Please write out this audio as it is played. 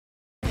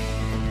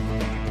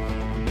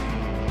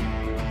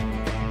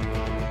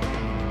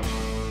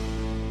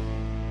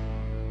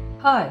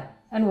Hi,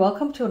 and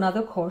welcome to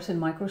another course in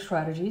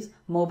MicroStrategy's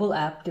Mobile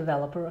App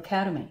Developer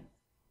Academy.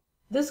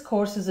 This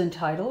course is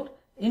entitled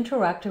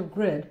Interactive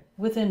Grid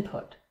with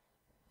Input.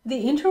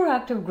 The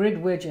Interactive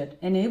Grid widget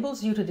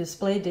enables you to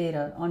display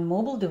data on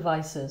mobile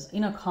devices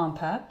in a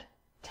compact,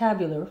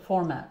 tabular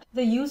format.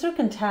 The user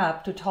can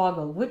tap to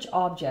toggle which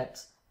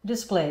objects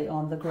display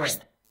on the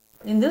grid.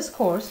 In this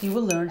course, you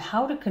will learn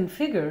how to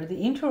configure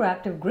the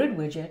Interactive Grid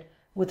widget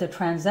with a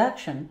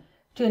transaction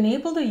to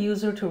enable the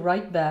user to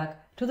write back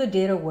to the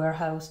data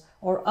warehouse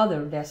or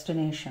other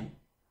destination.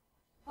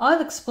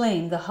 I'll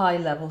explain the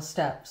high-level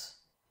steps.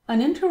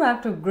 An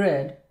interactive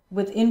grid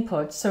with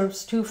input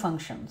serves two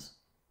functions: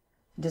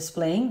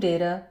 displaying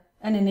data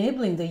and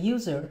enabling the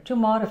user to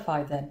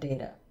modify that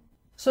data.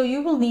 So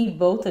you will need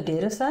both a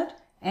dataset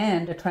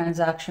and a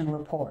transaction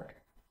report.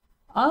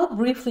 I'll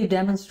briefly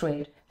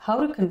demonstrate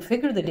how to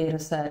configure the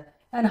dataset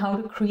and how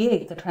to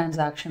create the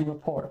transaction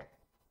report.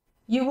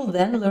 You will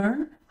then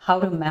learn how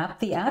to map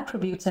the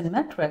attributes and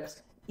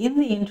metrics in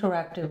the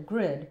interactive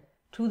grid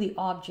to the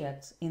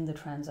objects in the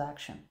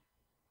transaction.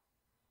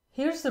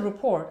 Here's the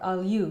report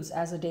I'll use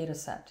as a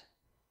dataset.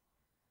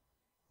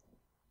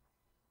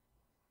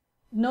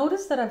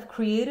 Notice that I've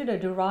created a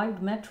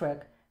derived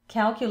metric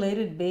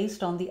calculated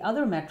based on the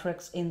other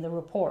metrics in the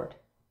report.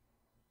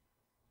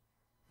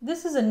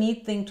 This is a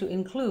neat thing to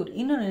include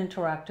in an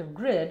interactive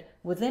grid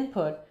with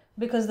input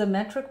because the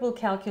metric will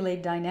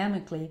calculate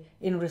dynamically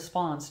in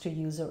response to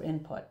user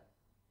input.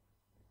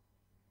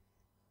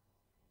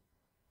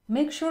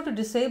 Make sure to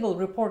disable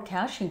report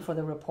caching for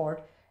the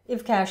report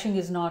if caching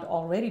is not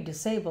already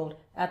disabled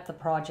at the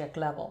project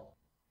level.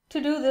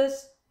 To do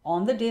this,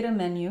 on the Data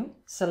menu,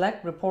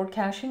 select Report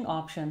Caching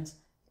Options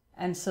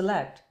and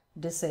select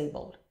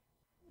Disabled.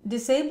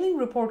 Disabling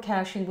report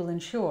caching will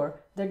ensure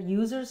that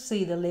users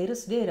see the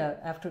latest data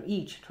after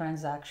each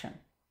transaction.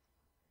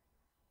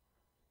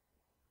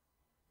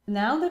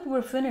 Now that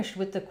we're finished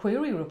with the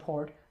query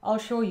report, I'll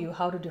show you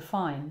how to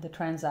define the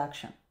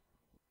transaction.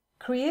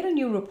 Create a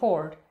new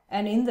report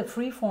and in the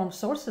Freeform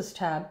Sources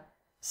tab,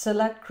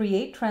 select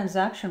Create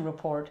Transaction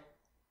Report,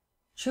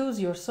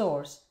 choose your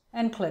source,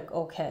 and click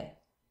OK.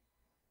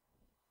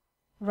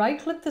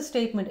 Right-click the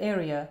statement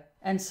area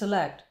and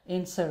select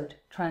Insert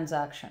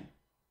Transaction.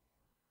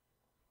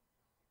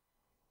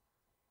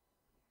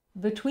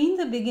 Between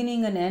the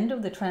beginning and end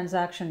of the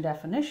transaction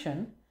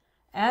definition,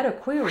 add a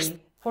query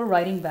for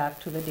writing back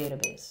to the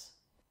database.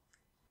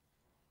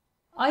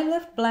 I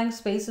left blank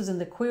spaces in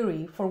the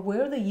query for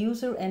where the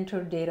user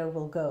entered data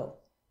will go.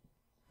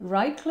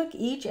 Right-click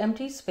each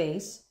empty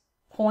space,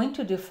 point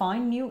to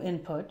Define New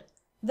Input,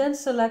 then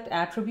select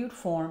Attribute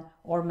Form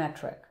or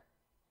Metric.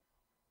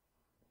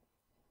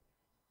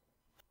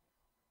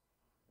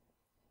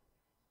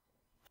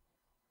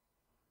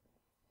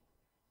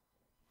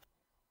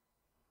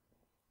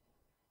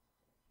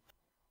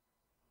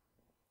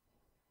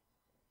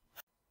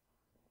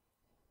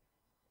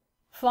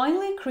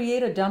 Finally,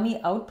 create a dummy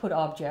output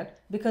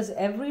object because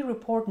every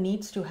report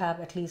needs to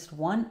have at least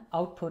one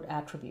output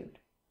attribute.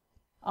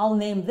 I'll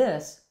name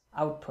this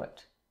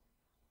Output.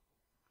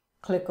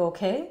 Click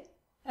OK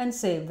and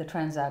save the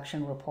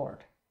transaction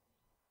report.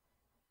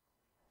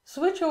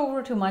 Switch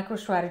over to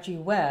MicroStrategy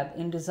Web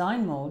in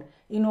design mode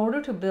in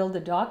order to build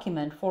the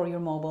document for your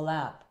mobile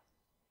app.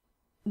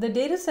 The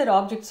Dataset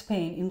Objects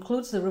pane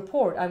includes the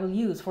report I will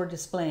use for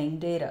displaying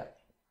data.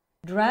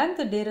 Drag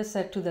the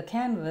dataset to the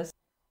canvas,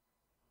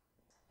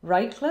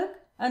 right-click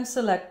and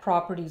select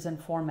Properties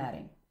and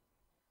Formatting.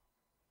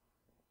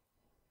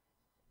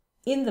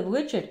 In the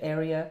Widget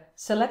area,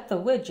 select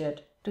the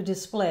widget to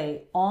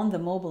display on the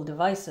mobile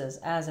devices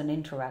as an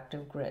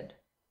interactive grid.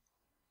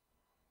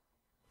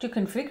 To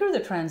configure the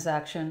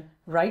transaction,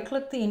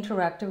 right-click the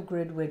Interactive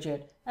Grid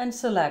widget and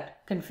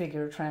select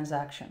Configure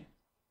Transaction.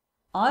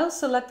 I'll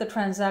select the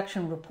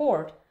transaction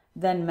report,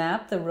 then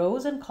map the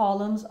rows and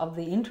columns of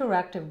the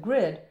interactive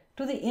grid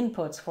to the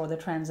inputs for the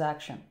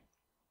transaction.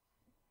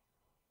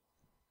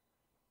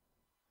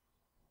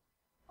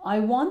 I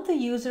want the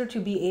user to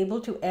be able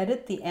to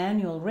edit the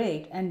annual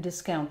rate and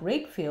discount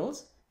rate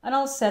fields, and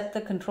I'll set the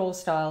control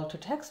style to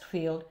text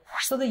field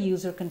so the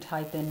user can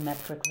type in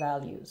metric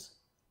values.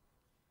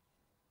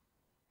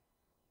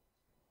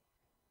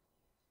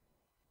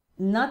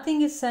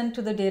 Nothing is sent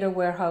to the data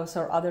warehouse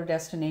or other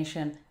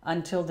destination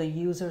until the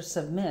user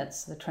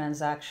submits the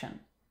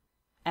transaction.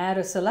 Add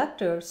a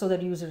selector so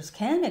that users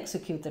can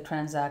execute the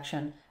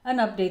transaction and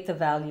update the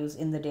values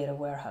in the data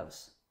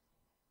warehouse.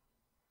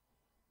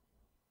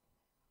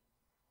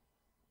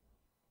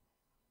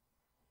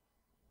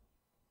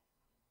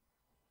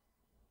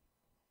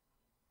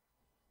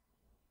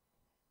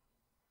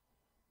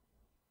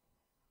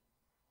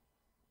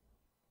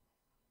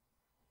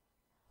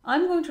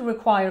 I'm going to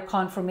require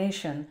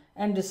confirmation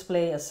and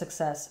display a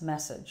success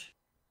message.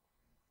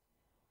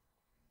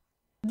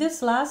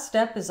 This last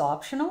step is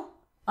optional.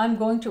 I'm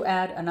going to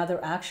add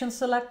another action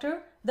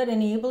selector that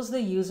enables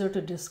the user to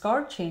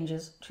discard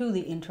changes to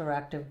the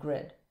interactive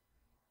grid.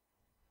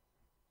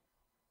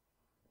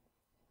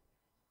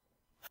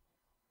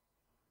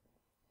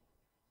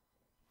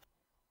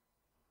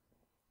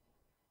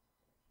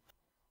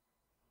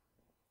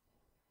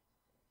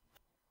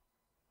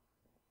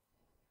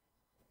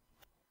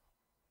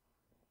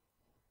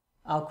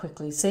 I'll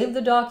quickly save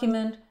the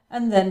document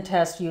and then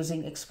test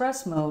using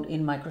Express mode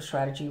in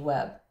MicroStrategy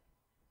Web.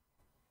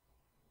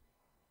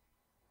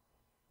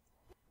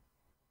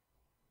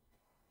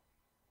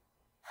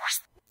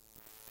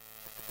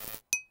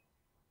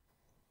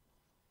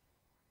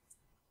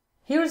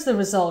 Here's the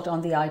result on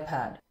the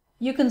iPad.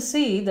 You can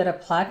see that a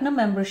Platinum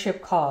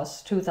membership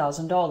costs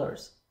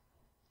 $2,000.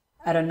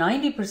 At a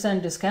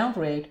 90% discount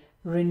rate,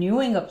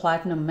 renewing a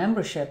Platinum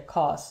membership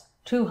costs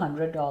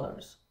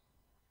 $200.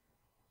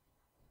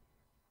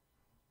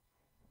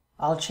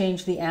 I'll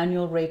change the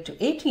annual rate to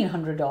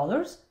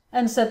 $1,800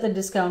 and set the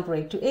discount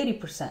rate to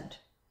 80%.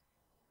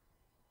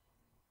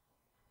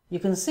 You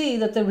can see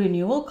that the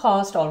renewal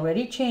cost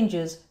already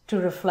changes to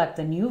reflect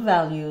the new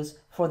values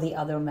for the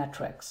other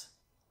metrics.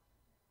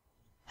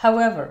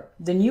 However,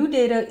 the new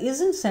data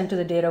isn't sent to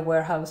the data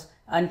warehouse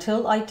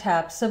until I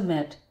tap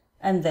Submit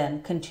and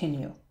then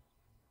Continue.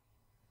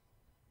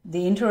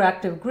 The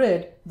interactive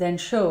grid then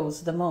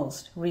shows the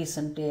most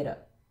recent data.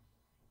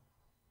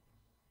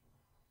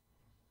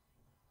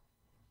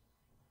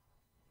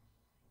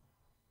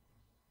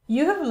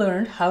 You have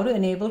learned how to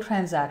enable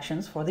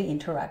transactions for the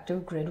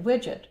interactive grid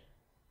widget.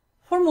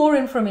 For more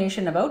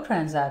information about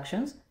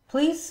transactions,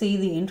 please see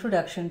the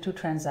Introduction to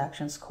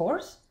Transactions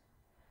course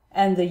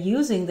and the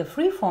Using the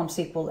Freeform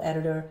SQL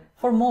Editor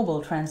for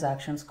Mobile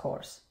Transactions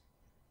course.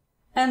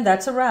 And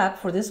that's a wrap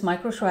for this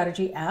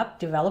MicroStrategy App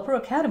Developer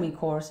Academy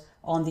course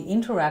on the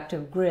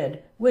interactive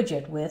grid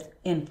widget with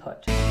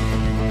input.